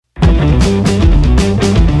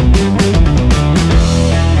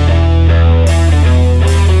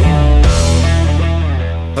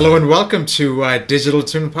Hello and welcome to Digital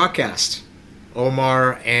Tune Podcast,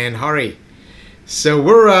 Omar and Hari. So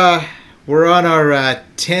we're on our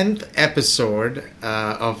 10th episode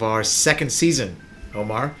of our second season.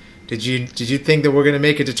 Omar, did you think that we're going to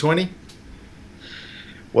make it to 20?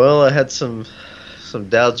 Well, I had some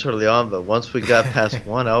doubts early on, but once we got past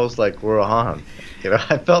one, I was like, we're on.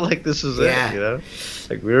 I felt like this was it.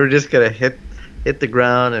 Like we were just gonna hit the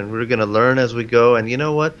ground and we were gonna learn as we go. And you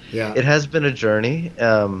know what? Yeah. It has been a journey.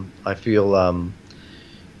 I feel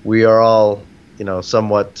we are all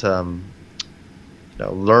somewhat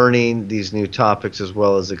learning these new topics as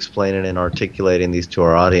well as explaining and articulating these to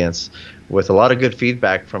our audience with a lot of good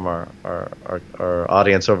feedback from our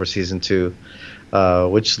audience over season 2.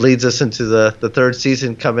 Which leads us into the third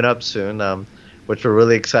season coming up soon, which we're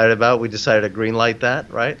really excited about. We decided to green light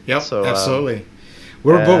that, right? Yep, so, absolutely.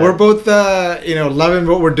 We're both loving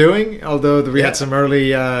what we're doing, although we had some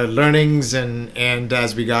early learnings, and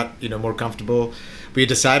as we got more comfortable, we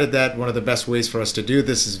decided that one of the best ways for us to do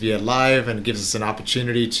this is via live, and it gives us an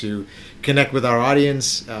opportunity to connect with our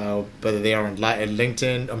audience, whether they are on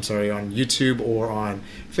LinkedIn, on YouTube or on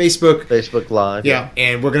Facebook Live. Yeah,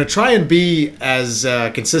 and we're going to try and be as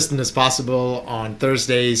consistent as possible on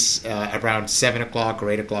Thursdays around 7 o'clock or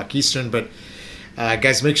 8 o'clock Eastern. But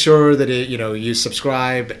guys, make sure that you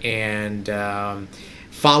subscribe and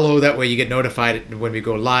follow. That way you get notified when we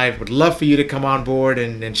go live. Would love for you to come on board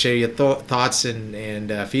and share your thoughts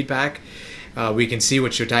and feedback. We can see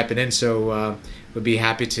what you're typing in, so we'd be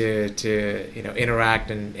happy to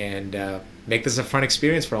interact and make this a fun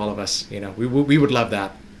experience for all of us. We would love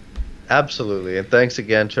that. Absolutely, and thanks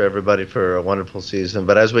again to everybody for a wonderful season.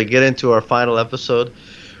 But as we get into our final episode,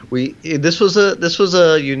 this was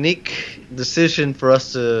a unique decision for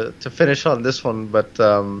us to finish on this one. But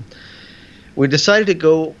we decided to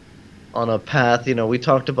go on a path. We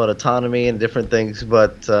talked about autonomy and different things,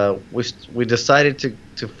 but we decided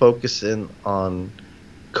to focus in on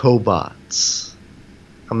cobots.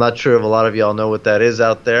 I'm not sure if a lot of y'all know what that is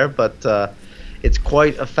out there, but it's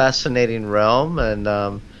quite a fascinating realm.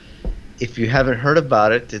 And if you haven't heard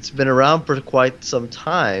about it, it's been around for quite some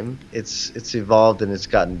time. It's evolved and it's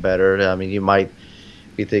gotten better. I mean, you might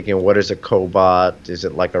be thinking, what is a cobot? Is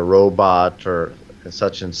it like a robot or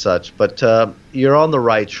such and such? But you're on the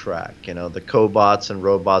right track. The cobots and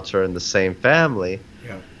robots are in the same family.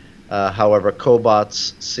 Yeah. However,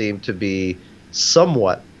 cobots seem to be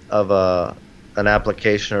somewhat of an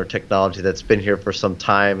application or technology that's been here for some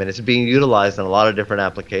time, and it's being utilized in a lot of different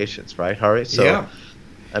applications, right, Hari? So, yeah.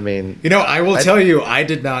 I mean, I will tell you, I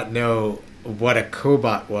did not know what a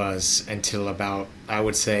cobot was until about, I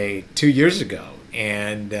would say, 2 years ago.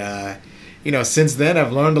 And, since then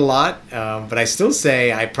I've learned a lot, but I still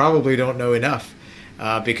say I probably don't know enough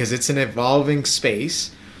because it's an evolving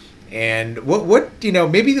space. And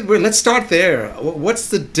maybe let's start there. What's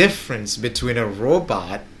the difference between a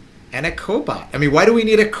robot and a cobot? I mean, why do we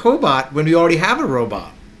need a cobot when we already have a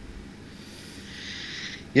robot?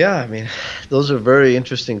 Yeah, I mean, those are very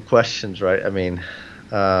interesting questions, right? I mean,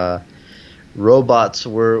 robots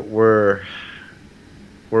we're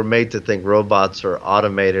made to think robots are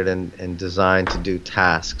automated and designed to do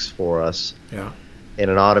tasks for us in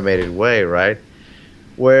an automated way, right?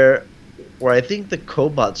 Where I think the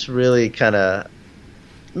cobots really kind of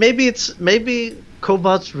maybe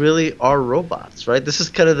cobots really are robots, right? This is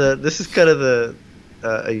kind of the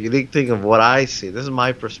a unique thing of what I see. This is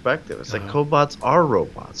my perspective. It's like cobots are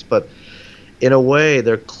robots, but in a way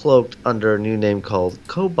they're cloaked under a new name called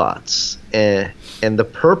cobots. And the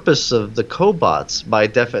purpose of the cobots, by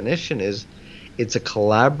definition, is it's a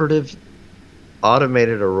collaborative,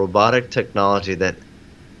 automated or robotic technology that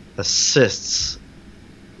assists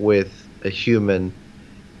with a human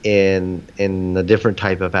in a different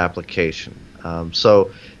type of application. So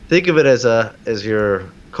think of it as your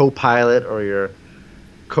co-pilot or your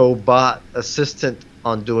cobot assistant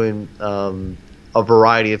on doing a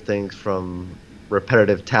variety of things, from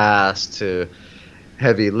repetitive tasks to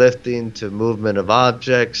heavy lifting to movement of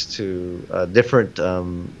objects to different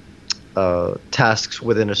tasks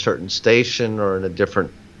within a certain station or in a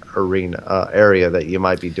different area that you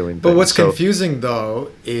might be doing things. But what's confusing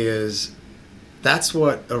though is that's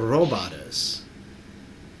what a robot is.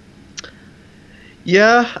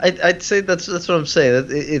 Yeah, I'd say that's what I'm saying.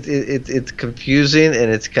 It's confusing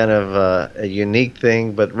and it's kind of a unique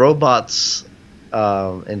thing. But robots,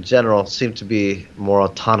 in general, seem to be more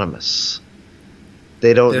autonomous.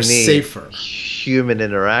 They're need safer. Human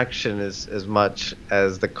interaction as much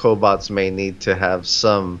as the cobots may need to have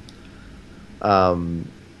some,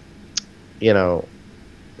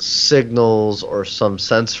 signals or some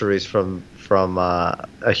sensories from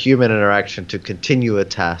a human interaction to continue a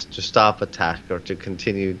task, to stop a task, or to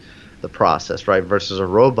continue the process, right? Versus a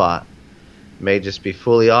robot may just be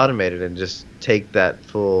fully automated and just take that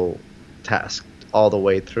full task all the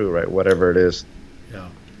way through, right? Whatever it is. Yeah.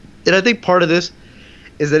 And I think part of this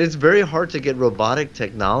is that it's very hard to get robotic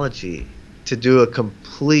technology to do a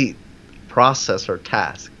complete process or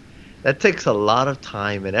task. That takes a lot of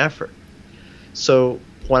time and effort. So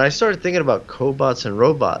when I started thinking about cobots and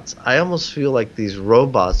robots, I almost feel like these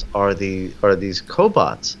robots these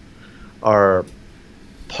cobots are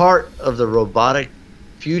part of the robotic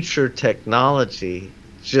future technology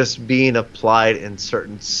just being applied in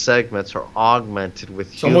certain segments or augmented with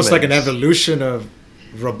humans. It's almost like an evolution of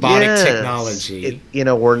robotic technology.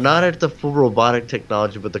 We're not at the full robotic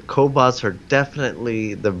technology, but the cobots are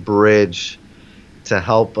definitely the bridge to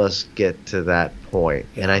help us get to that point.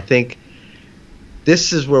 Yeah. And I think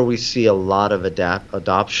this is where we see a lot of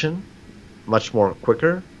adoption, much more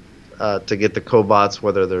quicker, to get the cobots,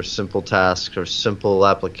 whether they're simple tasks or simple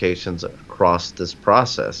applications across this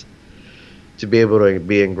process, to be able to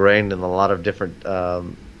be ingrained in a lot of different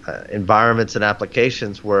environments and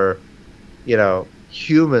applications where,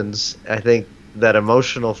 humans, I think that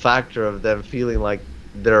emotional factor of them feeling like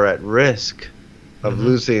they're at risk of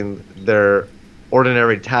losing their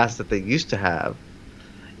ordinary tasks that they used to have.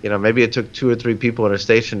 Maybe it took 2 or 3 people in a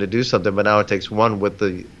station to do something, but now it takes one with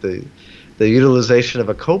the utilization of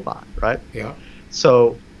a cobot, right? Yeah.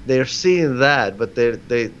 So they're seeing that, but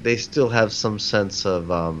they still have some sense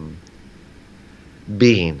of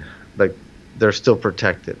being, like they're still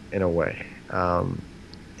protected in a way.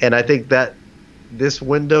 And I think that this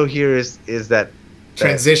window here is that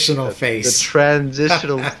transitional phase. The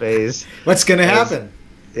transitional phase. What's going to happen?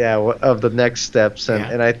 Yeah, of the next steps,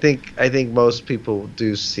 and I think most people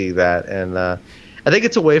do see that, and I think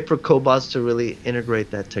it's a way for cobots to really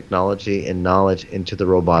integrate that technology and knowledge into the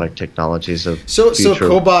robotic technologies of So future.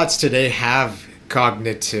 cobots today have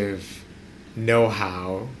cognitive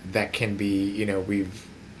know-how that can be, we've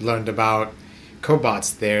learned about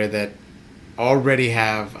cobots there that already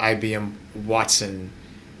have IBM Watson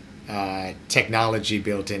technology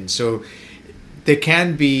built in. So there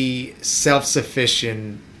can be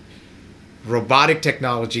self-sufficient robotic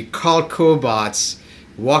technology called cobots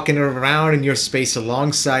walking around in your space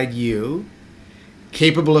alongside you,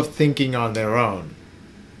 capable of thinking on their own.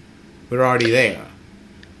 We're already there.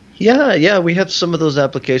 Yeah, we have some of those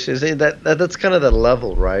applications. That's kind of the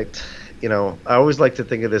level, right? I always like to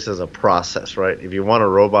think of this as a process, right? If you want a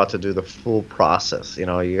robot to do the full process, you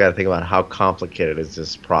got to think about how complicated is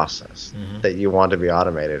this process that you want to be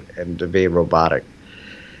automated and to be robotic.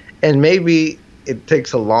 And maybe it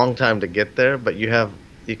takes a long time to get there, but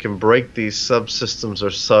you can break these subsystems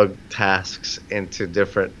or sub-tasks into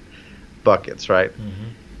different buckets, right?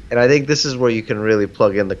 And I think this is where you can really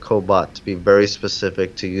plug in the cobot to be very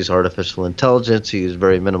specific, to use artificial intelligence, to use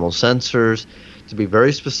very minimal sensors, to be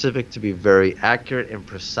very specific, to be very accurate and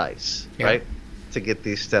precise, right? To get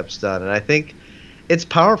these steps done. And I think it's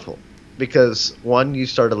powerful because, one, you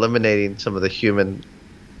start eliminating some of the human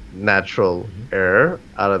natural error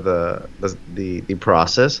out of the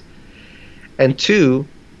process. And two,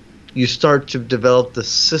 you start to develop the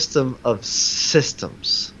system of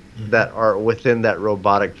systems that are within that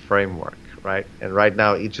robotic framework, right? And right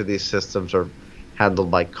now, each of these systems are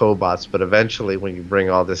handled by cobots, but eventually when you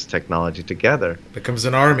bring all this technology together, it becomes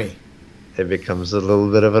an army. It becomes a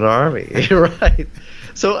little bit of an army, right?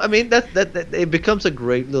 So I mean that it becomes a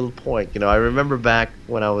great little point. I remember back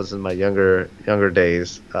when I was in my younger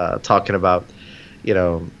days, talking about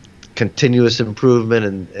continuous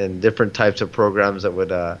improvement and different types of programs that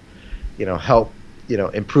would help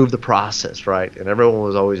improve the process, right? And everyone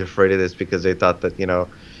was always afraid of this because they thought that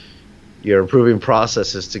you're improving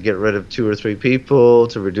processes to get rid of 2 or 3 people,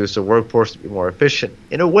 to reduce the workforce, to be more efficient.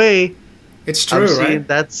 In a way, it's true, I'm seeing right?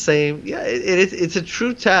 that same, it's a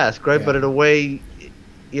true task, right? Yeah. But in a way,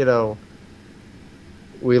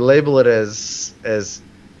 we label it as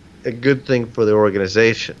a good thing for the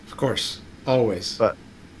organization. Of course, always.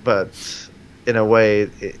 But in a way,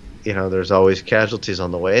 there's always casualties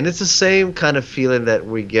on the way. And it's the same kind of feeling that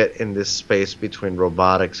we get in this space between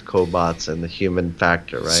robotics, cobots, and the human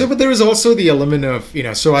factor, right? So, but there is also the element of,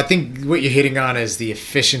 so I think what you're hitting on is the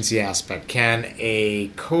efficiency aspect. Can a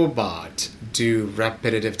cobot do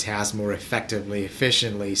repetitive tasks more effectively,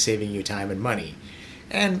 efficiently, saving you time and money?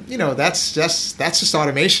 And, that's just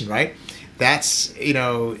automation, right? That's,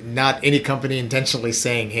 not any company intentionally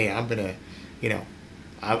saying, hey, I'm going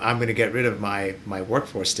to get rid of my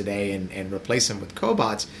workforce today and replace them with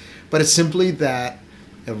cobots. But it's simply that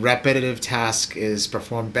a repetitive task is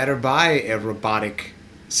performed better by a robotic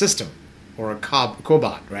system or a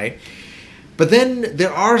cobot, right? But then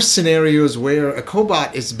there are scenarios where a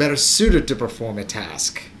cobot is better suited to perform a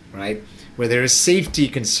task, right? Where there is safety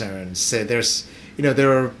concerns. So there's,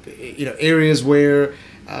 there are, areas where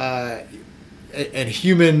a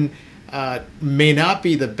human may not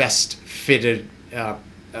be the best fitted a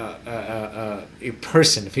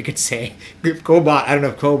person, if you could say. Cobot, I don't know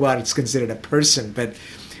if cobot is considered a person, but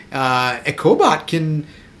a cobot can,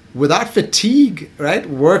 without fatigue, right,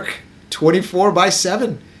 work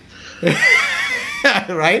 24/7.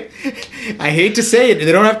 Right? I hate to say it,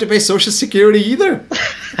 they don't have to pay Social Security either.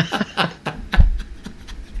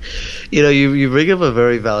 You bring up a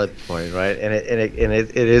very valid point, right? And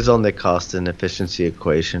it is on the cost and efficiency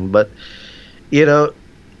equation. But the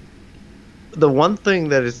one thing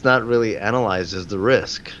that is not really analyzed is the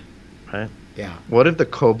risk, right? Yeah. What if the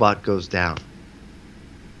cobot goes down?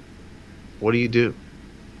 What do you do?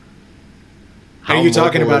 Are you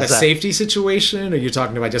talking about a safety situation, or are you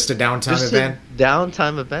talking about just a downtime event? A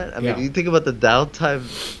downtime event. I mean, you think about the downtime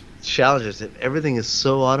challenges. If everything is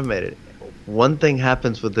so automated, one thing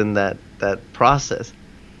happens within that process,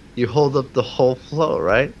 you hold up the whole flow,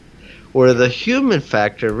 right? Where the human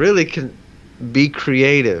factor really can be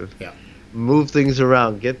creative, move things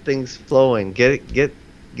around, get things flowing, get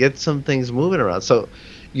some things moving around. So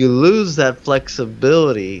you lose that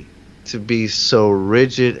flexibility to be so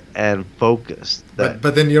rigid and focused. But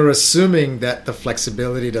then you're assuming that the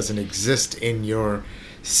flexibility doesn't exist in your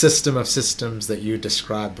system of systems that you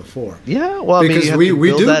described before. Yeah, well, because I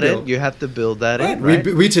mean, you have to build that in. Right?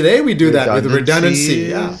 We do that with redundancy.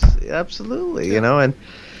 Yeah, absolutely. And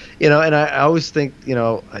I always think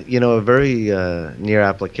a very near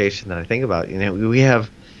application that I think about. We have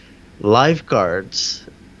lifeguards.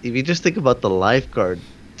 If you just think about the lifeguard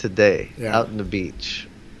today out in the beach,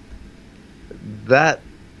 that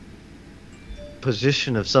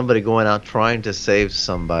position of somebody going out trying to save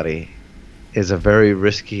somebody is a very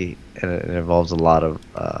risky, and it involves a lot of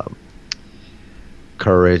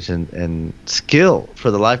courage and skill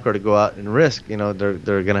for the lifeguard to go out and risk. They're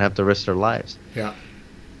going to have to risk their lives. Yeah.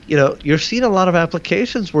 You're seeing a lot of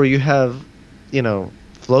applications where you have,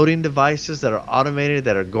 floating devices that are automated,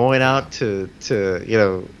 that are going out to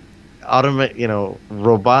automate,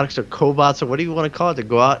 robotics or cobots or whatever you want to call it, to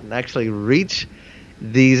go out and actually reach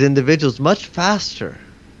these individuals much faster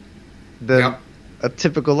than a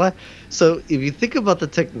typical life. So if you think about the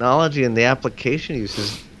technology and the application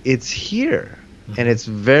uses, it's here, and it's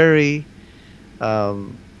very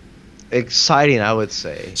exciting, I would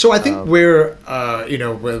say. So I think whether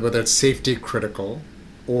it's safety critical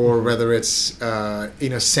or whether it's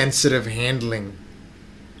sensitive handling.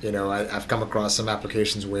 I've come across some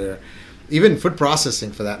applications where, even food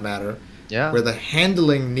processing for that matter, where the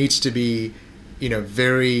handling needs to be,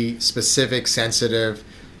 very specific, sensitive.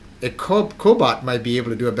 A cobot might be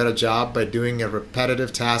able to do a better job by doing a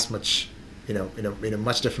repetitive task much, in a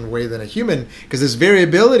much different way than a human, because there's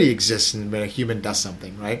variability exists when a human does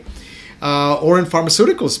something, right? Or in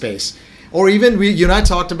pharmaceutical space. Or even you and I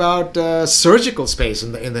talked about surgical space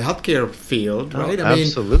in the healthcare field, right?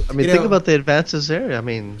 Absolutely. I mean, think about the advances there. I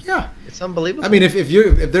mean, it's unbelievable. I mean, if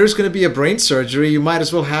there's going to be a brain surgery, you might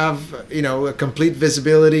as well have a complete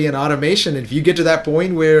visibility and automation. And if you get to that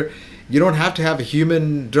point where you don't have to have a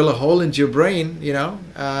human drill a hole into your brain, and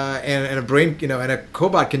a brain, and a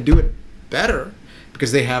cobot can do it better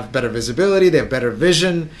because they have better visibility, they have better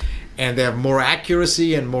vision, and they have more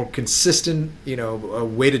accuracy and more consistent, a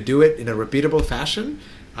way to do it in a repeatable fashion.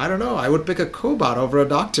 I don't know. I would pick a cobot over a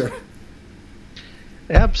doctor.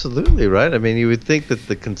 Absolutely, right? I mean, you would think that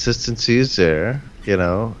the consistency is there.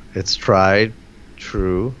 It's tried,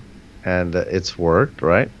 true, and it's worked,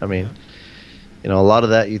 right? I mean, a lot of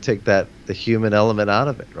that, you take the human element out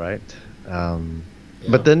of it, right?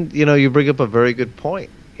 But then, you bring up a very good point,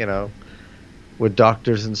 with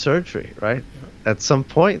doctors and surgery, right? At some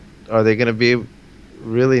point, are they going to be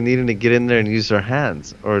really needing to get in there and use their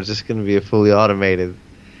hands, or is this going to be a fully automated?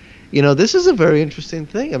 This is a very interesting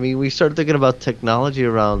thing. I mean, we start thinking about technology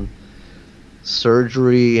around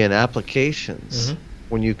surgery and applications.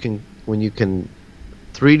 When you can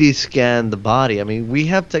 3D scan the body. I mean, we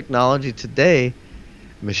have technology today,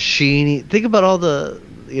 machining. Think about all the,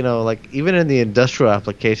 like even in the industrial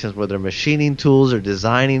applications where they're machining tools or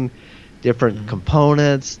designing different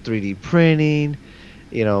components, 3D printing,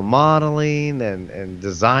 modeling and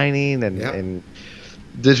designing and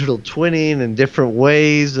digital twinning and different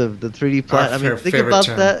ways of the 3D plan. I mean, think about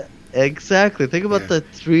that. Exactly. Think about the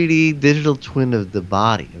 3D digital twin of the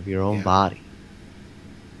body, of your own body.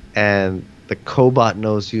 And the cobot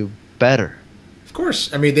knows you better Of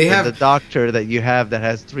course. I mean, they have the doctor that you have that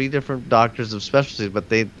has 3 different doctors of specialties, but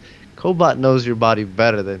Cobot knows your body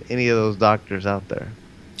better than any of those doctors out there.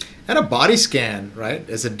 And a body scan, right,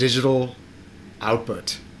 is a digital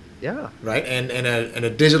output. Yeah. Right, and a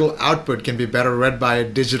digital output can be better read by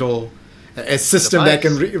a system that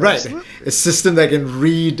can a system that can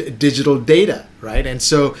read digital data, right? And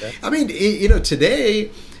so, I mean,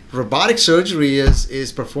 today robotic surgery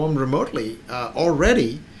is performed remotely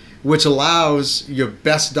already, which allows your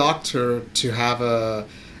best doctor to have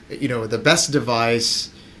the best device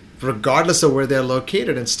regardless of where they're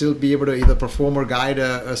located and still be able to either perform or guide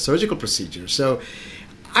a surgical procedure. So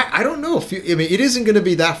I don't know it isn't going to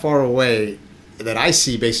be that far away that I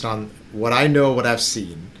see, based on what I know, what I've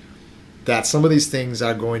seen, that some of these things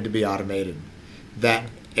are going to be automated, that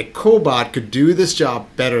a cobot could do this job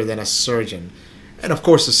better than a surgeon. And of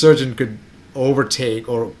course, the surgeon could overtake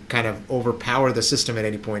or kind of overpower the system at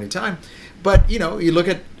any point in time. But, you look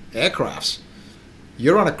at aircrafts.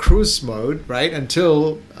 You're on a cruise mode, right,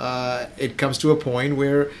 until it comes to a point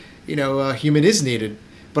where, a human is needed.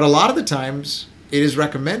 But a lot of the times, it is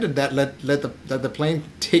recommended that let the plane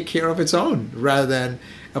take care of its own, rather than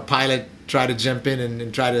a pilot try to jump in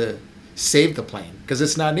and try to save the plane, because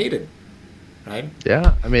it's not needed, right?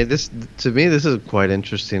 Yeah, I mean, this is a quite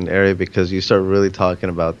interesting area, because you start really talking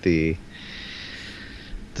about the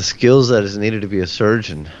skills that is needed to be a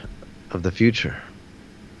surgeon of the future.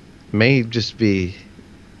 May just be,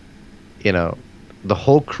 the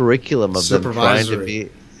whole curriculum of them trying to be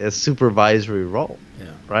a supervisory role,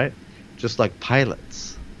 right? Just like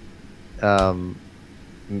pilots.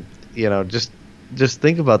 Just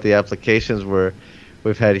think about the applications where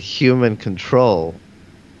we've had human control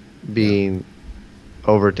being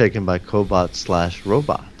overtaken by cobots /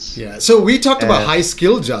 robots. Yeah. So we talked about high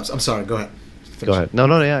skill jobs. I'm sorry. Go ahead. Go ahead. No,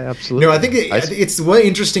 yeah, absolutely. No, I think it's one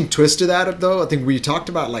interesting twist to that, though. I think we talked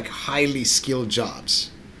about like highly skilled jobs,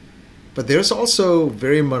 but there's also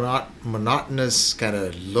very monotonous kind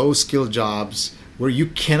of low skill jobs where you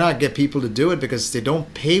cannot get people to do it because they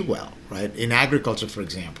don't pay well, right? In agriculture, for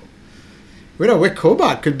example, where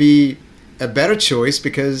cobot could be a better choice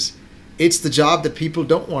because it's the job that people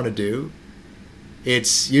don't want to do.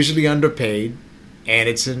 It's usually underpaid. And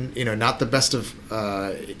it's in not the best of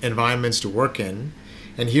environments to work in,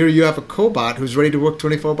 and here you have a cobot who's ready to work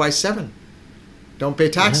 24/7. Don't pay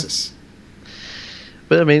taxes.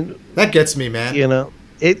 But I mean, that gets me, man.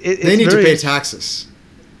 They need to pay taxes.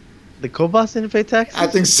 The cobots need to pay taxes. I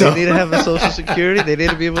think so. They need to have a social security. They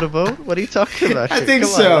need to be able to vote. What are you talking about? I think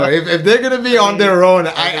so. If they're going to be on their own,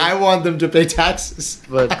 I want them to pay taxes.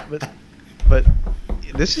 But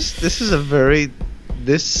this is a very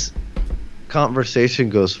this. conversation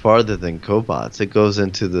goes farther than cobots. It goes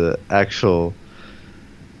into the actual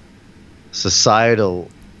societal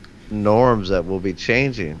norms that will be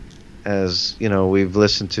changing, as we've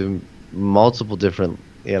listened to multiple different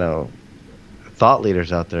thought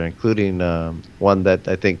leaders out there, including one that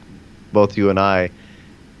I think both you and I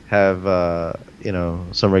have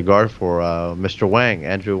some regard for, Mr. Wang,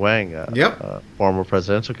 Andrew Wang, former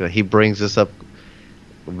presidential candidate. He brings this up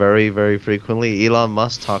very, very frequently. Elon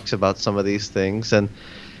Musk talks about some of these things, and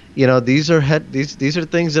these are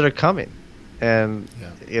things that are coming. And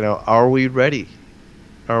are we ready?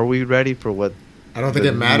 Are we ready for what? I don't think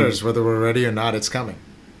it matters whether we're ready or not. It's coming.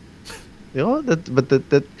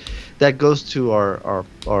 That goes to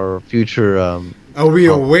our future. Are we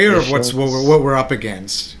aware of what we're up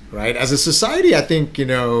against? Right, as a society, I think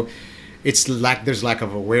it's there's lack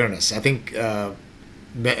of awareness. I think.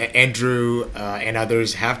 Andrew and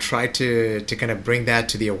others have tried to kind of bring that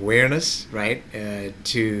to the awareness, right,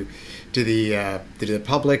 to the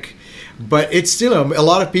public, but it's still a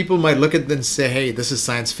lot of people might look at it and say, "Hey, this is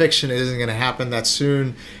science fiction. It isn't going to happen that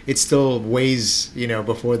soon. It's still ways,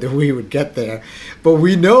 before we would get there." But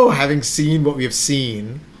we know, having seen what we have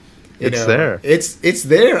seen, it's there. It's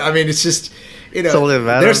there. I mean, it's just it's only a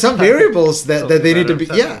matter there's some variables that they need to be.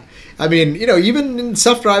 Yeah, I mean, even in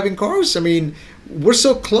self-driving cars, I mean. We're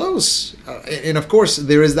so close, and of course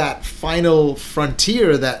there is that final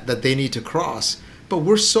frontier that they need to cross. But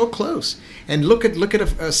we're so close, and look at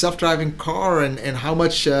a self-driving car and how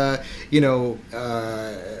much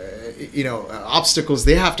obstacles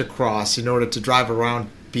they have to cross in order to drive around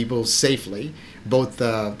people safely, both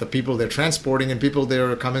the people they're transporting and people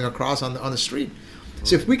they're coming across on the street.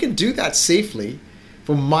 So if we can do that safely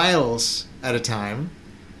for miles at a time,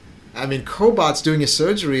 I mean, cobots doing a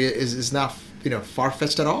surgery is not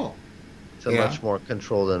far-fetched at all. It's a much more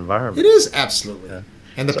controlled environment. It is, absolutely. Yeah.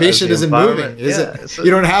 And the patient isn't moving, is it? So,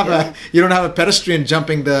 you don't have a pedestrian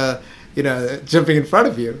jumping the jumping in front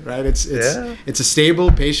of you, right? It's a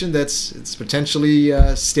stable patient it's potentially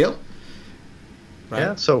still, right?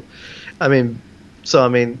 Yeah. So, I mean,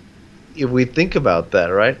 if we think about that,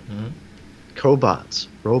 right? Mm-hmm. Cobots,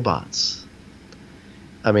 robots.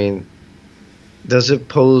 I mean, does it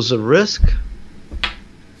pose a risk?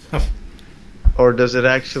 Or does it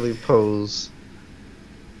actually pose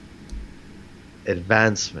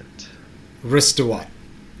advancement? Risk to what?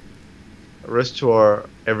 Risk to our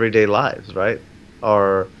everyday lives, right?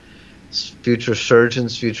 Our future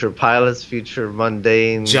surgeons, future pilots, future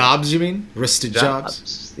mundane... Jobs, you mean? Risk to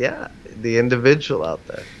jobs? Yeah, the individual out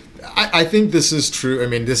there. I think this is true. I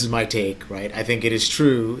mean, this is my take, right? I think it is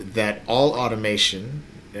true that all automation,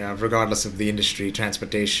 regardless of the industry,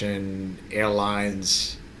 transportation,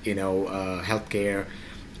 airlines, healthcare,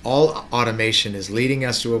 all automation is leading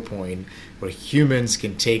us to a point where humans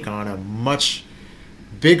can take on a much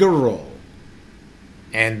bigger role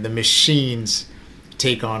and the machines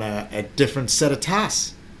take on a different set of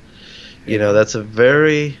tasks. That's a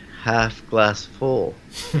very half glass full.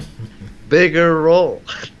 Bigger role.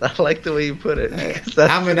 I like the way you put it.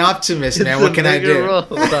 I'm an optimist, man. What can I do? Role,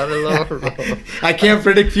 not a lower role. I can't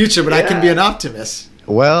predict future, but I can be an optimist.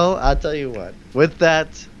 Well, I'll tell you what. With that,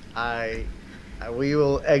 we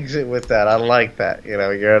will exit with that. I like that.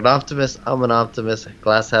 You're an optimist. I'm an optimist.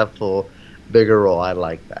 Glass half full, bigger role. I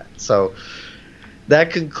like that. So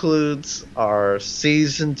that concludes our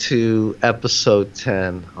season 2, episode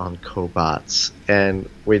 10 on cobots. And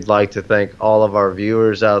we'd like to thank all of our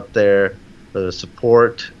viewers out there for the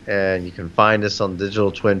support. And you can find us on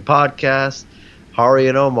Digital Twin Podcast. Hari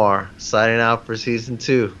and Omar signing out for season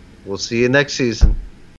 2. We'll see you next season.